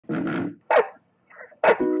Well,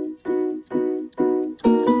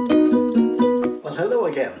 hello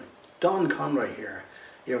again. Don Conroy here.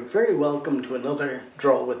 You're very welcome to another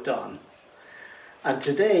Draw with Don. And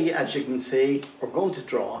today, as you can see, we're going to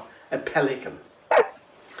draw a pelican.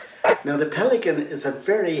 Now, the pelican is a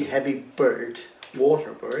very heavy bird,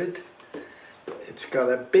 water bird. It's got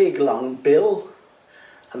a big long bill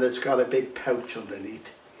and it's got a big pouch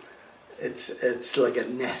underneath. It's like a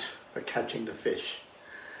net for catching the fish.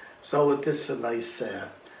 So this is a nice,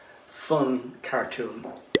 fun cartoon.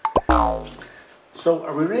 So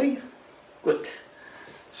are we ready? Good.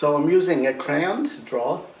 So I'm using a crayon to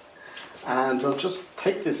draw, and I'll just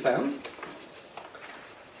take this down.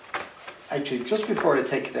 Actually, just before I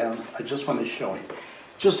take it down, I just want to show you.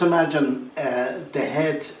 Just imagine the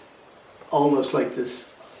head almost like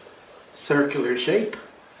this circular shape,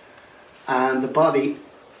 and the body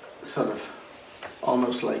sort of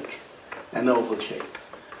almost like an oval shape.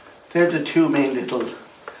 They're the two main little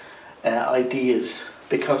ideas,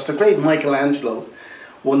 because the great Michelangelo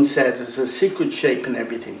once said there's a secret shape in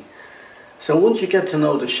everything. So once you get to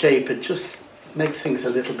know the shape, it just makes things a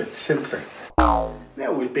little bit simpler. Now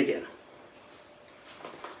we'll begin.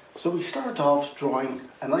 So we start off drawing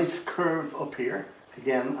a nice curve up here.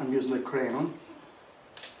 Again, I'm using a crayon.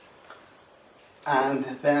 And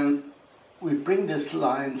then we bring this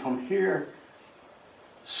line from here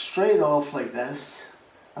straight off like this.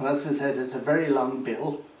 And as I said, it's a very long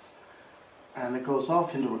bill. And it goes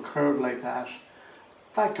off into a curve like that,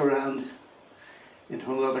 back around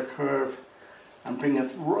into another curve, and bring it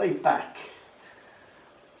right back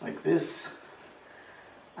like this,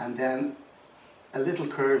 and then a little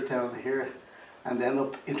curve down here, and then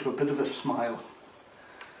up into a bit of a smile.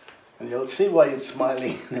 And you'll see why it's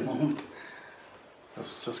smiling in a moment.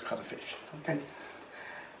 Let's just cut a fish, okay?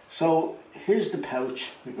 So here's the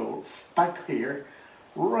pouch. We go back here,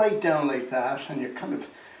 right down like that, and you kind of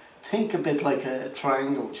think a bit like a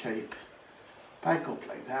triangle shape. Back up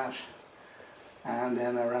like that, and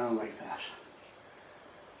then around like that.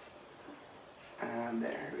 And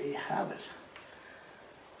there we have it.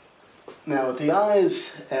 Now the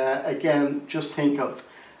eyes, again, just think of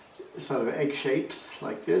sort of egg shapes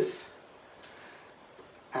like this.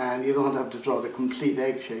 And you don't have to draw the complete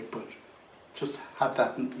egg shape, but just have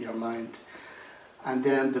that in your mind. And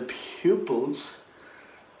then the pupils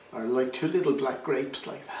are like two little black grapes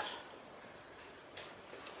like that.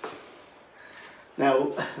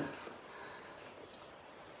 Now,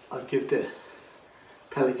 I'll give the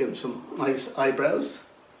pelican some nice eyebrows.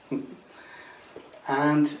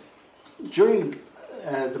 And during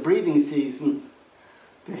the breeding season,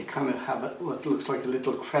 they kind of have what looks like a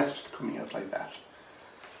little crest coming out like that.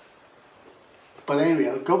 But anyway,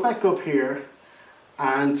 I'll go back up here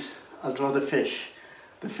and I'll draw the fish.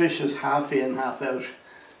 The fish is half in, half out.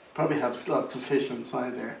 Probably have lots of fish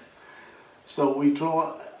inside there. So we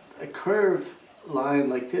draw a curve line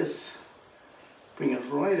like this, bring it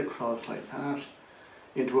right across like that,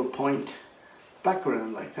 into a point, back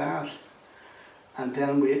around like that, and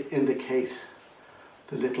then we indicate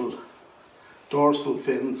the little dorsal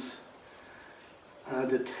fins and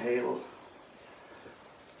the tail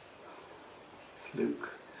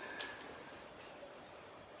fluke.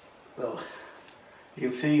 So you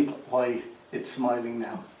can see why it's smiling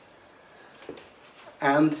now.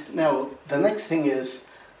 And now the next thing is,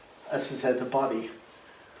 as I said, the body.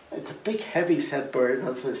 It's a big heavy set bird,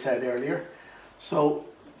 as I said earlier. So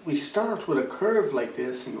we start with a curve like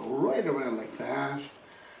this and go right around like that,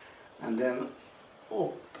 and then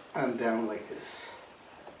up and down like this.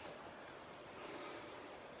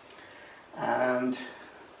 And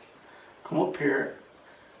come up here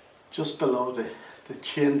just below the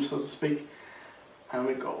chin, so to speak, and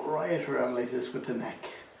we go right around like this with the neck.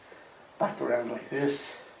 Back around like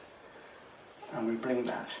this, and we bring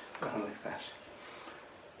that down like that.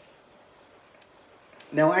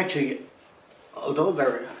 Now actually, although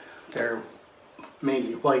they're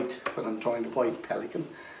mainly white when I'm drawing the white pelican,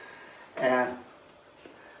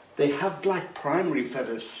 they have black primary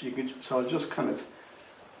feathers. So I'll just kind of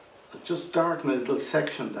darken a little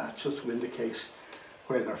section of that just to indicate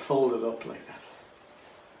where they're folded up like that.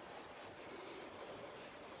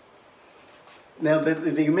 Now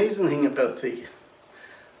the amazing thing about the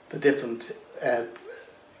different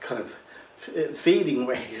kind of feeding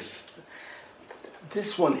ways,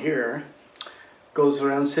 this one here goes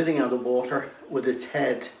around sitting on the water with its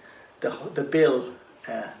head, the bill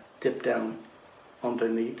dipped down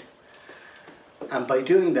underneath, and by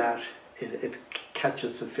doing that it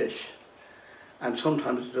catches the fish, and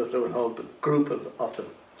sometimes it does a whole group of them.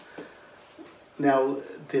 Now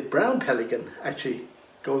the brown pelican actually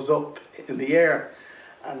goes up in the air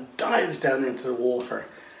and dives down into the water,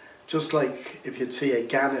 just like if you'd see a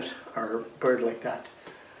gannet or a bird like that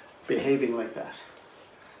behaving like that.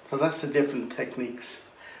 So that's the different techniques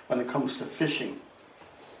when it comes to fishing.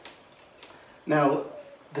 Now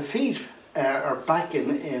the feet are back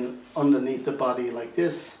in underneath the body like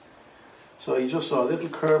this, so you just saw a little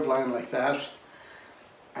curved line like that,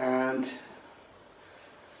 and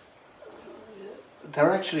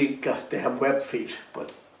they're actually they have web feet,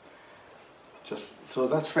 but just so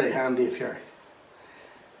that's very handy if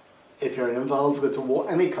you're involved with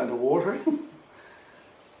any kind of water.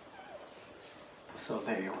 So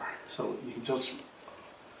there you are. So you can just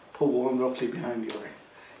put one roughly behind the other.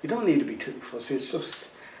 You don't need to be too fussy. It's just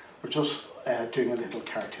we're just doing a little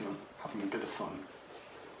cartoon, having a bit of fun.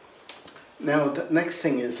 Now the next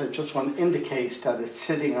thing is I just want to indicate that it's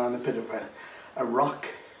sitting on a bit of a rock,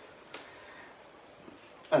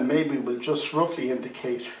 and maybe we'll just roughly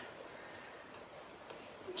indicate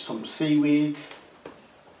some seaweed,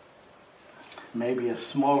 maybe a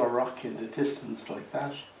smaller rock in the distance like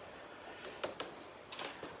that.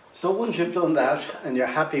 So once you've done that and you're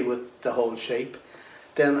happy with the whole shape,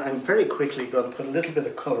 then I'm very quickly going to put a little bit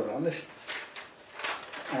of colour on it.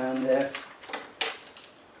 And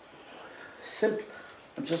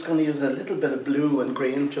I'm just going to use a little bit of blue and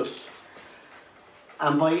green,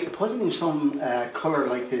 and by putting some colour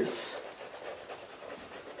like this,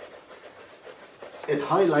 it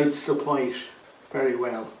highlights the white very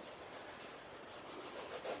well.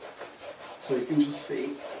 So you can just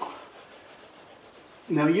see.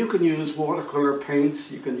 Now you can use watercolour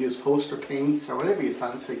paints, you can use poster paints or whatever you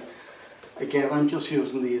fancy. Again, I'm just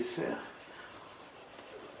using these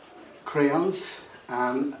crayons,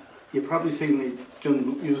 and you've probably seen me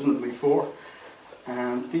using them before.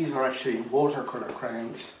 And these are actually watercolour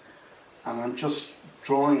crayons, and I'm just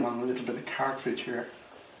drawing on a little bit of cartridge here.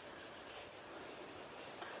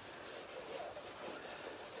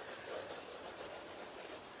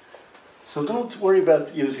 So don't worry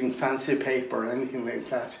about using fancy paper or anything like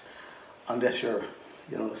that unless you're,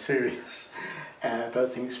 serious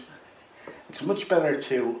about things. It's much better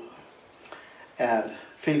to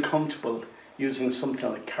feel comfortable using something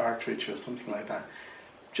like cartridge or something like that,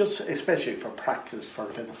 just especially for practice, for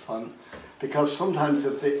a bit of fun, because sometimes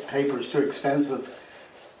if the paper is too expensive,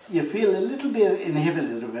 you feel a little bit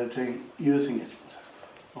inhibited about using it.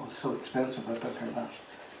 Oh, it's so expensive, I better not.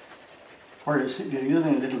 Whereas if you're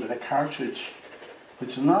using a little bit of cartridge,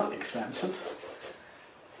 which is not expensive,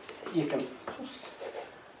 you can just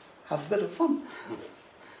have a bit of fun.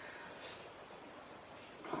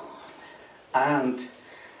 And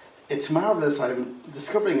it's marvellous. I'm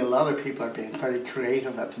discovering a lot of people are being very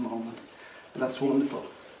creative at the moment, and that's wonderful.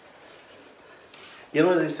 You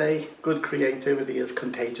know, they say good creativity is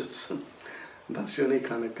contagious. That's the only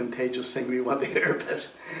kind of contagious thing we want to hear about.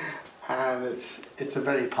 And it's a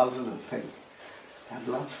very positive thing. And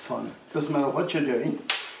lots of fun. Doesn't matter what you're doing.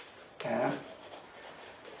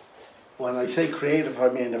 When I say creative, I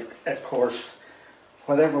mean, of course,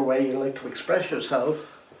 whatever way you like to express yourself,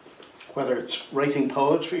 whether it's writing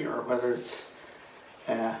poetry or whether it's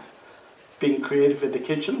being creative in the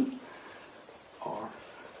kitchen or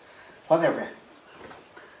whatever.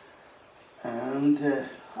 And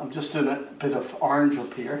I'm just doing a bit of orange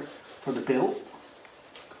up here for the bill.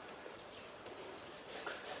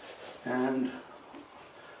 And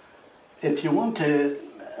if you want to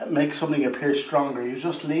make something appear stronger, you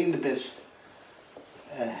just lean a bit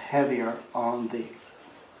heavier on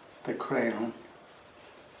the crayon,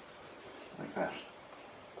 like that.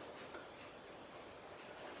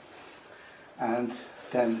 And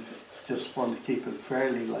then just want to keep it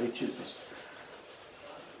fairly light, you just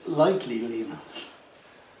lightly lean it.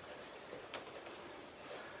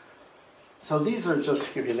 So these are just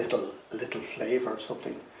to give you a little flavour or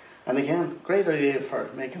something. And again, great idea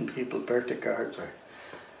for making people birthday cards, or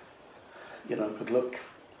good luck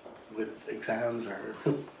with exams, or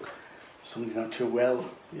somebody's not too well,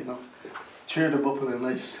 cheer them up with a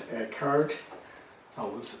nice card.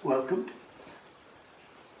 Always welcome.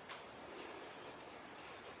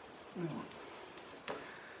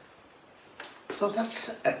 So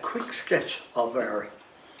that's a quick sketch of our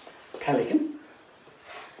pelican.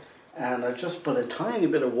 And I just put a tiny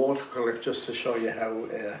bit of watercolour just to show you how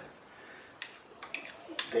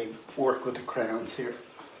they work with the crayons here.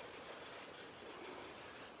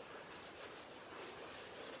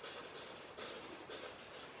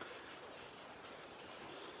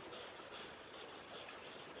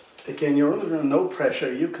 Again, you're under no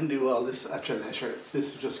pressure. You can do all this at your leisure.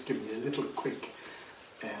 This is just giving you a little quick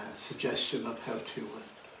suggestion of how to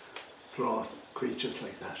draw creatures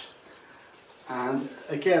like that. And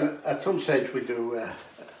again, at some stage we do,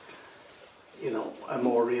 you know, a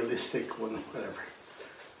more realistic one, whatever.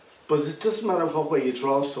 But it doesn't matter what way you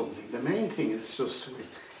draw something. The main thing is just to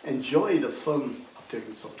enjoy the fun of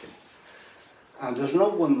doing something. And there's no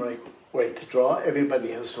one right way to draw.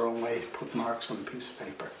 Everybody has their own way to put marks on a piece of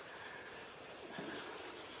paper.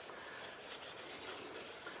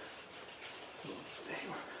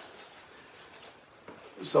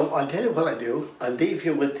 So I'll tell you what I do. I'll leave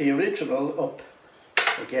you with the original up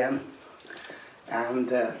again.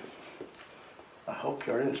 And I hope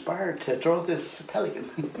you're inspired to draw this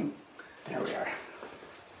pelican. There we are.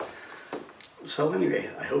 So anyway,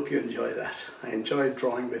 I hope you enjoy that. I enjoyed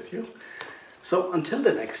drawing with you. So until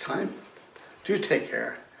the next time, do take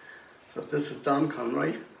care. So this is Don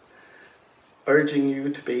Conroy, urging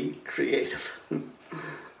you to be creative.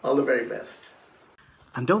 All the very best.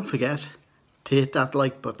 And don't forget to hit that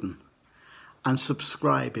like button and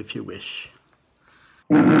subscribe if you wish.